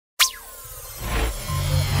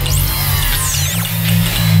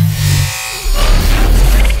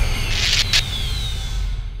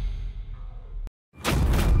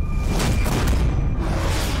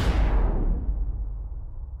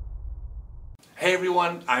Hey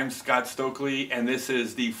everyone, I'm Scott Stokely, and this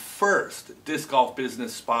is the first Disc Golf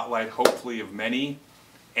Business Spotlight, hopefully of many.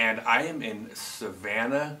 And I am in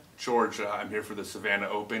Savannah, Georgia. I'm here for the Savannah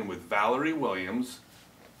Open with Valerie Williams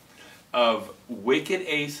of Wicked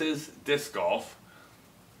Aces Disc Golf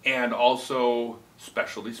and also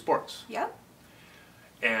Specialty Sports. Yep.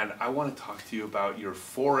 And I want to talk to you about your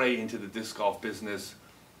foray into the disc golf business.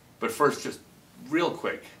 But first, just real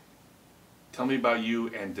quick, tell me about you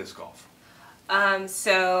and disc golf.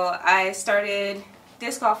 So I started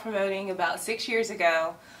disc golf promoting about 6 years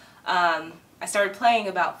ago. I started playing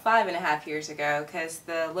about 5.5 years ago because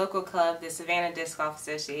the local club, the Savannah Disc Golf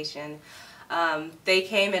Association, they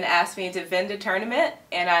came and asked me to vend a tournament,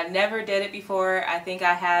 and I never did it before. I think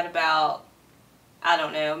I had about, I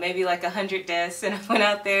don't know, maybe like 100 discs, and I went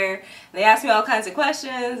out there, and they asked me all kinds of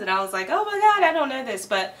questions, and I was like, oh my god, I don't know this,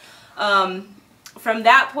 but from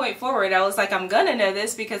that point forward, I was like, I'm gonna know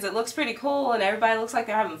this because it looks pretty cool, and everybody looks like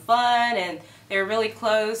they're having fun, and they're really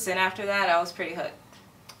close, and after that, I was pretty hooked.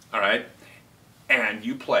 Alright, and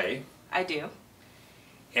you play. I do.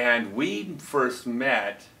 And we first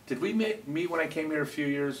met, did we meet when I came here a few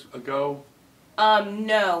years ago?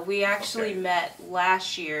 No, we actually met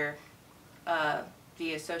last year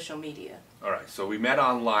via social media. Alright, so we met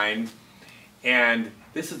online, and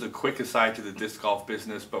this is a quick aside to the disc golf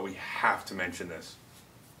business, but we have to mention this.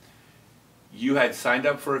 You had signed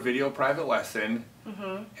up for a video private lesson,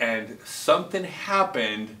 and something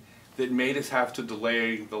happened that made us have to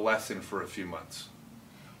delay the lesson for a few months.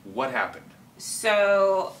 What happened?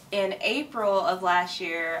 So in April of last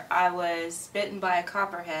year, I was bitten by a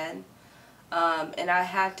copperhead, and I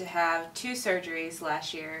had to have 2 surgeries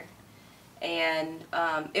last year. And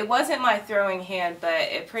it wasn't my throwing hand, but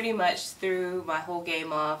it pretty much threw my whole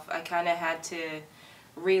game off. I kind of had to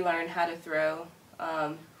relearn how to throw,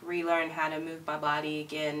 relearn how to move my body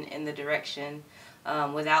again in the direction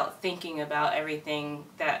without thinking about everything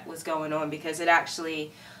that was going on, because it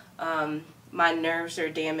actually, my nerves are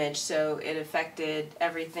damaged, so it affected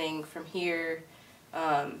everything from here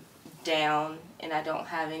down, and I don't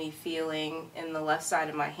have any feeling in the left side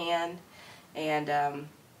of my hand. And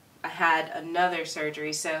I had another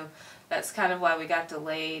surgery, so that's kind of why we got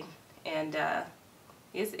delayed, and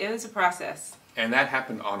it was a process. And that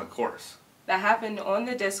happened on a course? That happened on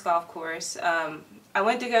the disc golf course. I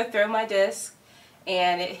went to go throw my disc,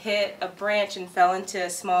 and it hit a branch and fell into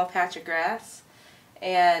a small patch of grass.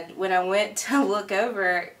 And when I went to look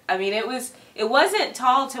over, I mean, it wasn't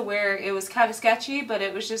tall to where it was kind of sketchy, but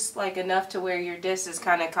it was just like enough to where your disc is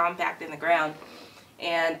kind of compact in the ground.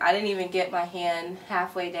 And I didn't even get my hand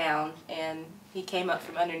halfway down, and he came up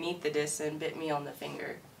from underneath the disc and bit me on the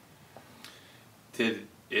finger. Did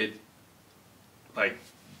he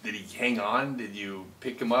hang on? Did you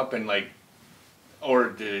pick him up and or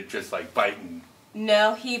did it just bite and...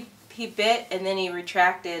 No, he bit, and then he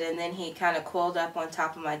retracted, and then he kind of coiled up on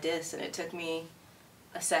top of my disc, and it took me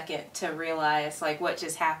a second to realize what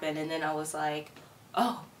just happened. And then I was like,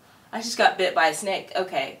 oh, I just got bit by a snake.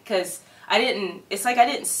 Okay, because it's like I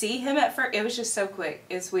didn't see him at first. It was just so quick.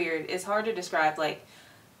 It's weird. It's hard to describe.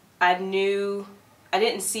 I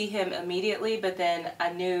didn't see him immediately, but then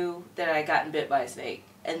I knew that I had gotten bit by a snake.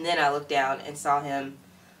 And then I looked down and saw him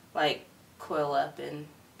coil up, and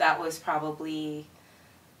that was probably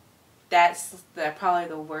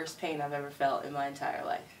the worst pain I've ever felt in my entire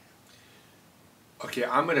life. Okay,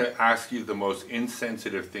 I'm going to ask you the most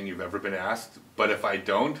insensitive thing you've ever been asked, but if I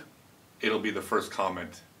don't, it'll be the first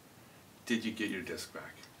comment. Did you get your disc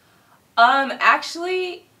back?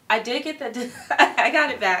 Actually, I did get the disc. I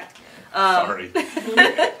got it back. Sorry.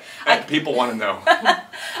 People want to know.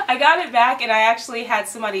 I got it back, and I actually had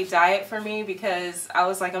somebody dye it for me because I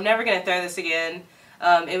was like, I'm never going to throw this again.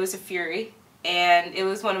 It was a Fury, and it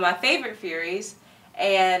was one of my favorite Furies,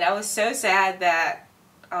 and I was so sad that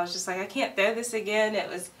I was just like, I can't throw this again. It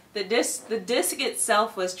was the disc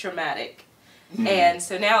itself was traumatic, and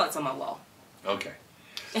so now it's on my wall. Okay.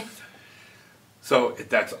 So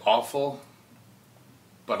that's awful,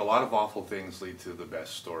 but a lot of awful things lead to the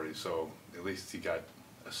best stories, so at least you got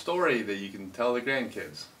a story that you can tell the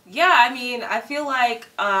grandkids. Yeah, I mean, I feel like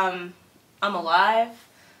I'm alive,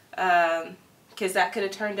 because that could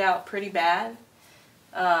have turned out pretty bad.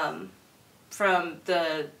 From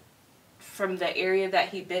the area that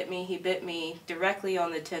he bit me directly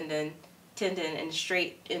on the tendon and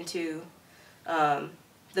straight into, the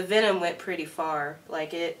venom went pretty far.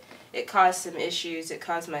 It caused some issues. It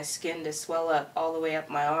caused my skin to swell up all the way up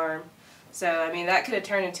my arm. So, I mean, that could have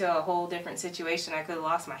turned into a whole different situation. I could have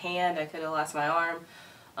lost my hand. I could have lost my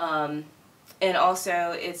arm. And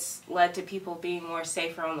also, it's led to people being more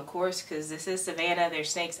safer on the course because this is Savannah. There's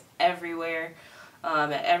snakes everywhere,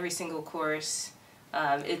 at every single course.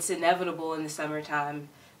 It's inevitable in the summertime.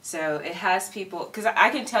 So it has people, because I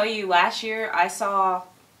can tell you last year I saw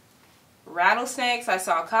rattlesnakes, I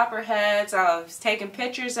saw copperheads, I was taking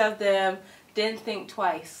pictures of them, didn't think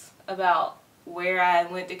twice about where I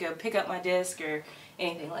went to go pick up my disc or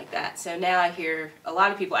anything like that. So now I hear a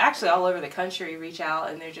lot of people, actually all over the country, reach out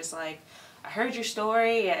and they're just like, I heard your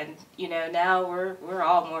story, and you know, now we're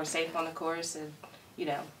all more safe on the course, and you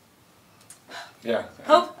know. Yeah.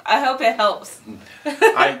 I hope it helps.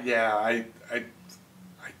 I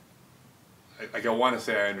want to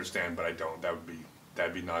say I understand, but I don't.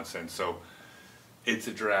 That'd be nonsense. So it's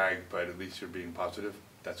a drag, but at least you're being positive.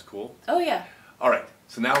 That's cool. Oh yeah. All right.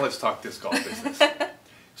 So now let's talk disc golf business.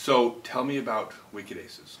 So tell me about Wicked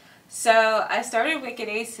Aces. So I started Wicked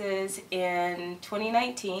Aces in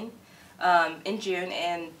 2019, in June,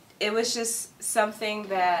 and it was just something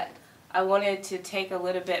that I wanted to take a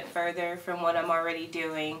little bit further from what I'm already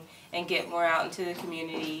doing and get more out into the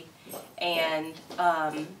community. And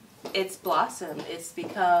it's blossomed. It's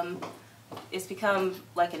become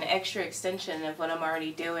like an extra extension of what I'm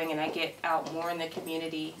already doing, and I get out more in the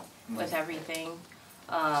community with everything.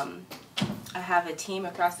 I have a team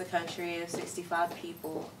across the country of 65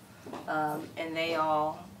 people, and they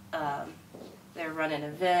all, they're running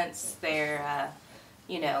events, they're,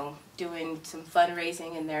 you know, doing some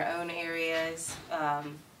fundraising in their own areas.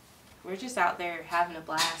 We're just out there having a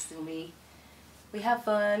blast, and we have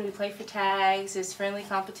fun, we play for tags, there's friendly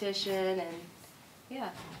competition, and yeah.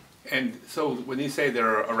 And so when you say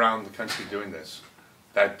they're around the country doing this,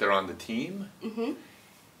 that they're on the team,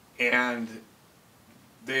 and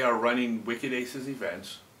they are running Wicked Aces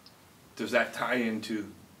events, does that tie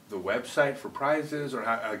into the website for prizes, or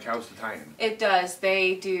how's the tie-in? It does.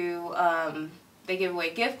 They do, they give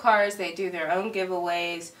away gift cards, they do their own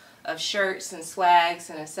giveaways of shirts and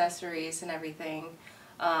swags and accessories and everything.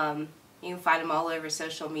 You can find them all over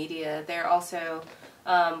social media. They're also,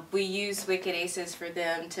 we use Wicked Aces for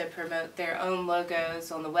them to promote their own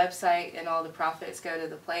logos on the website, and all the profits go to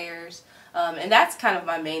the players. And that's kind of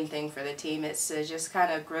my main thing for the team. It's to just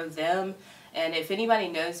kind of grow them. And if anybody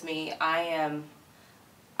knows me, I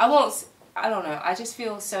don't know, I just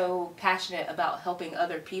feel so passionate about helping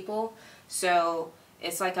other people. So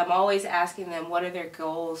it's like I'm always asking them what are their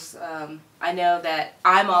goals. I know that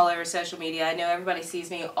I'm all over social media. I know everybody sees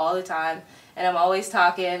me all the time, and I'm always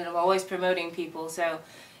talking and I'm always promoting people. So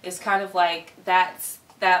it's kind of like that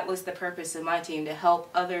was the purpose of my team, to help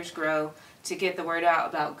others grow, to get the word out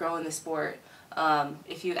about growing the sport.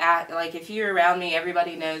 If you're around me,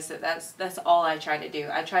 everybody knows that that's all I try to do.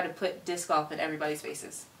 I try to put disc golf in everybody's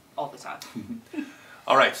faces all the time.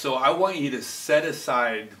 All right, so I want you to set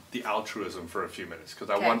aside the altruism for a few minutes, because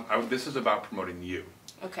this is about promoting you.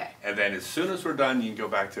 Okay. And then as soon as we're done, you can go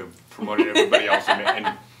back to promoting everybody else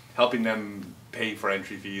and helping them pay for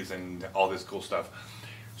entry fees and all this cool stuff.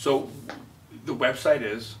 So the website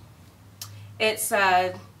is? It's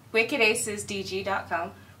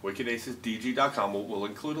wickedacesdg.com. wickedacesdg.com. We'll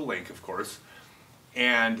include a link, of course.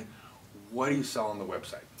 And what do you sell on the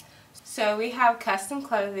website? So we have custom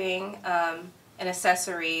clothing and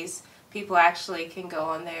accessories. People actually can go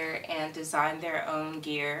on there and design their own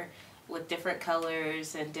gear with different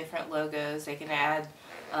colors and different logos. They can add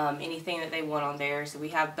anything that they want on there. So we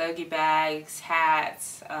have bogey bags,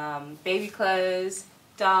 hats, baby clothes,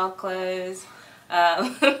 dog clothes.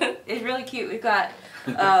 It's really cute. We've got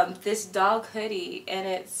this dog hoodie, and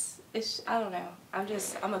it's I don't know.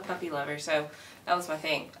 I'm a puppy lover, so that was my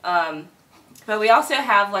thing. But we also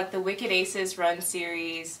have like the Wicked Aces Run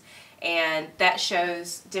series, and that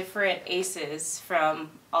shows different aces from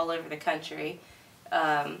all over the country,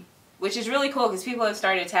 which is really cool because people have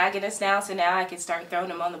started tagging us now, so now I can start throwing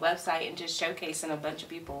them on the website and just showcasing a bunch of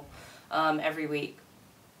people every week.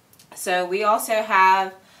 So we also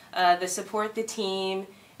have the support the team,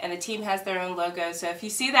 and the team has their own logo. So if you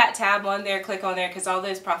see that tab on there, click on there, because all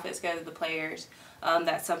those profits go to the players.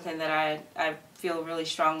 That's something that I feel really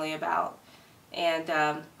strongly about. And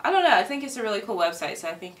I don't know, I think it's a really cool website, so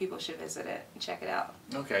I think people should visit it and check it out.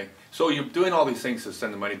 Okay. So you're doing all these things to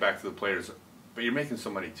send the money back to the players, but you're making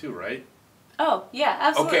some money too, right? Oh, yeah,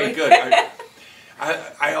 absolutely. Okay, good.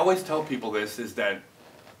 I always tell people this, is that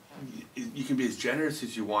you can be as generous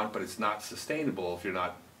as you want, but it's not sustainable if you're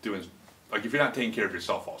not doing, like if you're not taking care of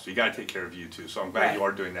yourself also. You got to take care of you too, so I'm glad you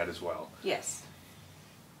are doing that as well. Yes.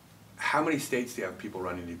 How many states do you have people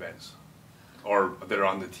running events? Or that are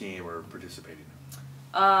on the team or participating?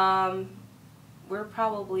 We're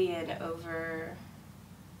probably in over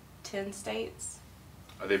 10 states.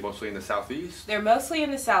 Are they mostly in the Southeast? They're mostly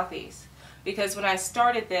in the Southeast, because when I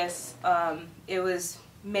started this, it was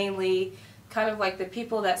mainly kind of like the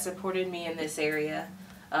people that supported me in this area,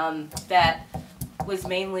 that was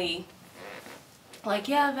mainly like,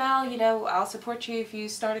 yeah, Val, you know, I'll support you if you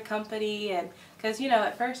start a company. And because, you know,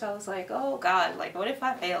 at first I was like, oh God, like, what if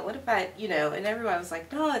I fail? What if I, you know, and everybody was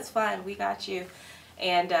like, no, it's fine, we got you.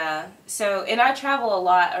 And and I travel a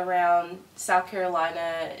lot around South Carolina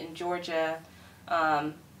and Georgia,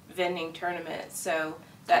 vending tournaments. So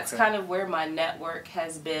that's kind of where my network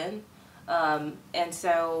has been. And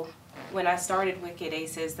so when I started Wicked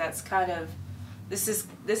Aces, that's kind of, this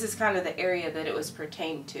is kind of the area that it was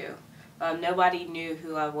pertained to. Nobody knew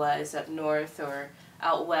who I was up north or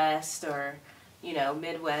out west or, you know,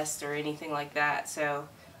 Midwest or anything like that. So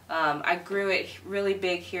I grew it really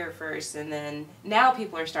big here first, and then now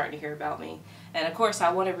people are starting to hear about me. And of course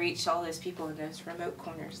I want to reach all those people in those remote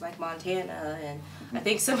corners like Montana. And I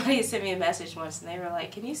think somebody sent me a message once and they were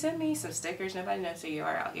like, can you send me some stickers? Nobody knows who you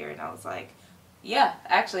are out here. And I was like, yeah,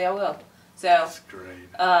 actually I will. So that's great.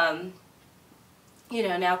 you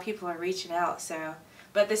know, now people are reaching out. So,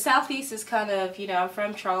 but the Southeast is kind of, you know, I'm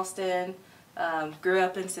from Charleston, grew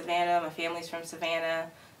up in Savannah, my family's from Savannah.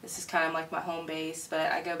 This is kind of like my home base,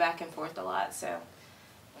 but I go back and forth a lot, so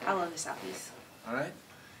I love the Southeast. All right.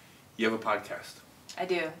 You have a podcast. I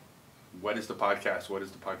do. What is the podcast? What is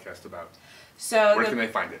the podcast about? So where can they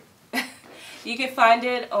find it? You can find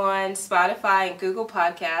it on Spotify and Google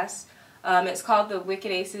Podcasts. It's called the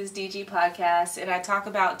Wicked Aces DG Podcast, and I talk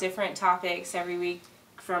about different topics every week,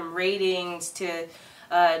 from ratings to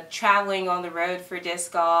traveling on the road for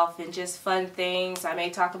disc golf and just fun things. I may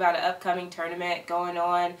talk about an upcoming tournament going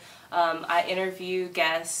on. I interview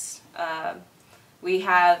guests. We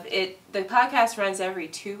have it. The podcast runs every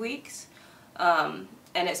 2 weeks, and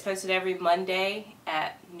it's posted every Monday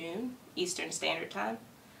at noon Eastern Standard Time.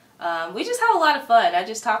 We just have a lot of fun. I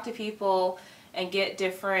just talk to people and get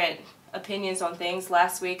different opinions on things.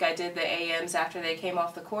 Last week I did the AMs after they came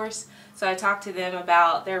off the course, so I talked to them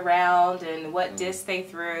about their round and what disc they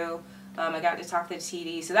threw. I got to talk to the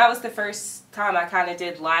TD, so that was the first time I kind of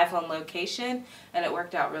did live on location, and it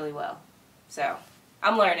worked out really well. So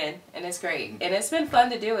I'm learning, and it's great, and it's been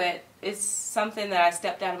fun to do it. It's something that I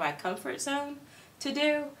stepped out of my comfort zone to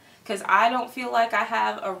do, because I don't feel like I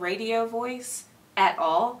have a radio voice at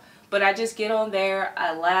all. But I just get on there,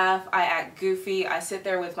 I laugh, I act goofy, I sit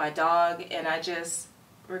there with my dog, and I just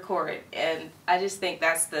record. And I just think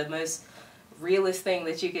that's the most realest thing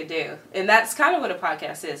that you could do. And that's kind of what a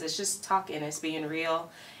podcast is. It's just talking, it's being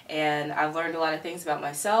real. And I've learned a lot of things about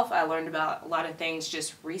myself. I learned about a lot of things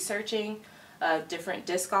just researching different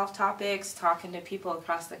disc golf topics, talking to people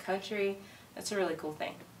across the country. That's a really cool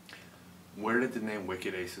thing. Where did the name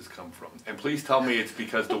Wicked Aces come from? And please tell me it's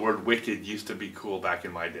because the word wicked used to be cool back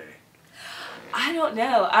in my day. I don't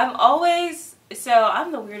know. I'm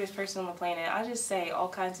the weirdest person on the planet. I just say all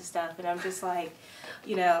kinds of stuff, and I'm just like,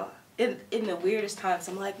 you know, in the weirdest times,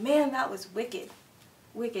 I'm like, man, that was wicked.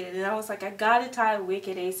 Wicked. And I was like, I gotta tie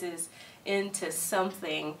Wicked Aces into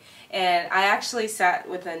something. And I actually sat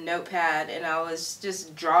with a notepad, and I was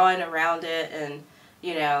just drawing around it, and,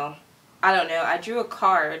 you know, I don't know, I drew a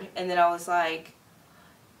card, and then I was like,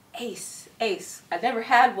 ace. I never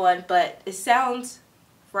had one, but it sounds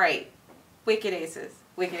right. Wicked Aces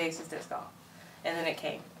disc golf. And then it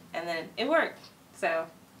came, and then it worked. So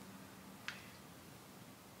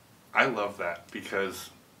I love that, because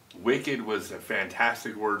wicked was a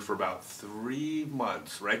fantastic word for about 3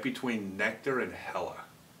 months, right between Nectar and Hella.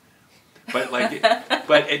 But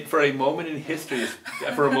like, for a moment in history,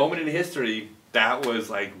 that was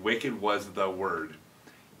like, wicked was the word.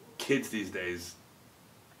 Kids these days,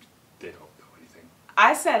 they don't know anything.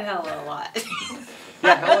 I said Hella a lot.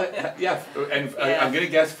 Yeah, Hella, yeah, and yeah. I'm gonna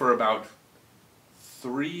guess for about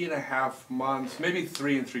 3.5 months, maybe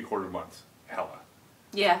 3 3/4 months. Hella.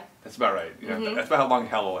 Yeah. That's about right. Yeah, that's about how long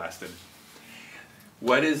Hella lasted.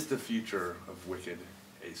 What is the future of Wicked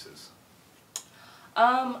Aces?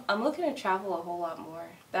 I'm looking to travel a whole lot more.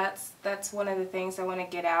 That's one of the things I want to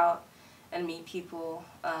get out and meet people.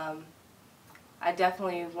 I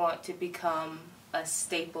definitely want to become a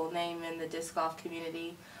staple name in the disc golf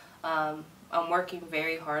community. I'm working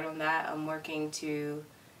very hard on that. I'm working to,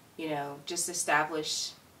 you know, just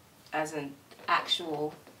establish as an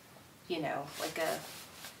actual, you know, like a,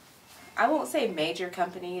 I won't say major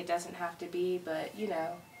company, it doesn't have to be, but, you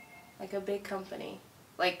know, like a big company.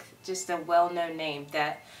 Like just a well-known name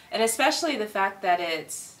that, and especially the fact that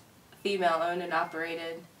it's female-owned and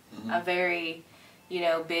operated. I'm very, you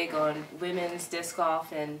know, big on women's disc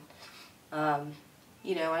golf, and,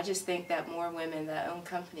 you know, I just think that more women that own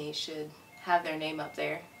companies should have their name up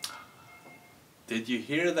there. Did you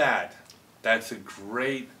hear that? That's a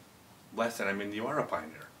great lesson. I mean, you are a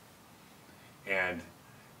pioneer. And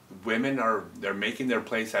women they're making their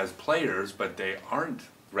place as players, but they aren't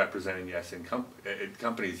representing yes in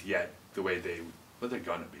companies yet the way they're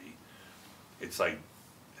gonna be. It's like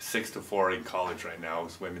 6-4 in college right now,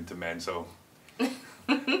 it's women to men, so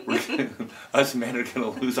us men are gonna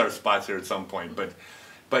lose our spots here at some point. But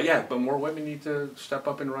more women need to step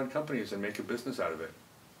up and run companies and make a business out of it.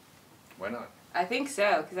 Why not? I think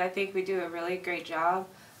so, because I think we do a really great job.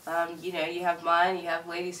 You know, you have mine, you have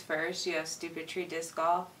Ladies First, you have Stupid Tree Disc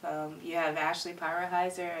Golf, you have Ashley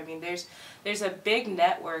Pyroheiser. I mean, there's a big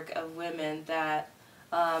network of women that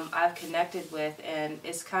I've connected with, and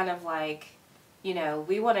it's kind of like, you know,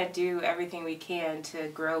 we want to do everything we can to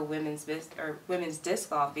grow women's disc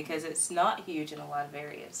golf, because it's not huge in a lot of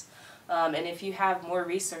areas. And if you have more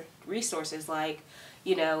resources, like,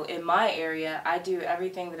 you know, in my area, I do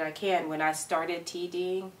everything that I can. When I started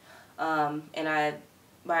TDing, and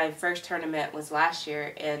my first tournament was last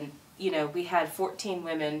year, and you know, we had 14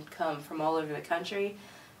 women come from all over the country.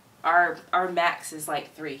 Our max is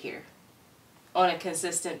like 3 here on a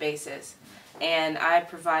consistent basis, and I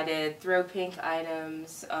provided throw pink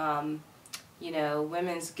items, you know,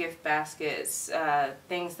 women's gift baskets,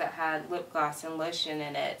 things that had lip gloss and lotion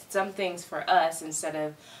in it, some things for us instead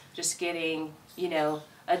of just getting, you know,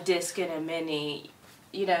 a disc and a mini.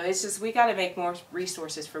 You know, it's just, we got to make more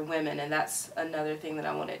resources for women, and that's another thing that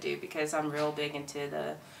I want to do, because I'm real big into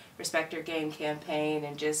the Respect Your Game campaign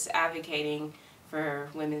and just advocating for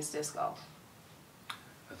women's disc golf.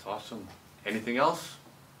 That's awesome. Anything else?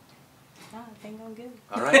 No, I think I'm good.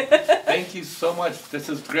 All right. Thank you so much. This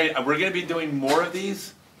is great. We're going to be doing more of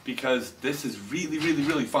these, because this is really, really,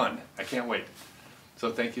 really fun. I can't wait.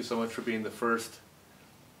 So thank you so much for being the first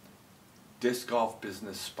Disc Golf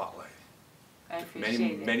Business Spotlight. I appreciate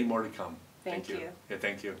it. Many more to come. Thank you. Yeah,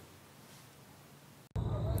 thank you.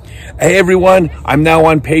 Hey everyone, I'm now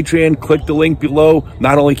on Patreon. Click the link below.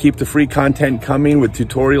 Not only keep the free content coming with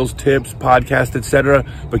tutorials, tips, podcasts, etc.,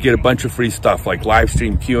 but get a bunch of free stuff like live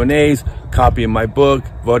stream Q&As, copy of my book,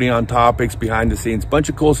 voting on topics, behind the scenes, bunch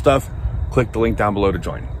of cool stuff. Click the link down below to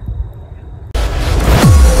join.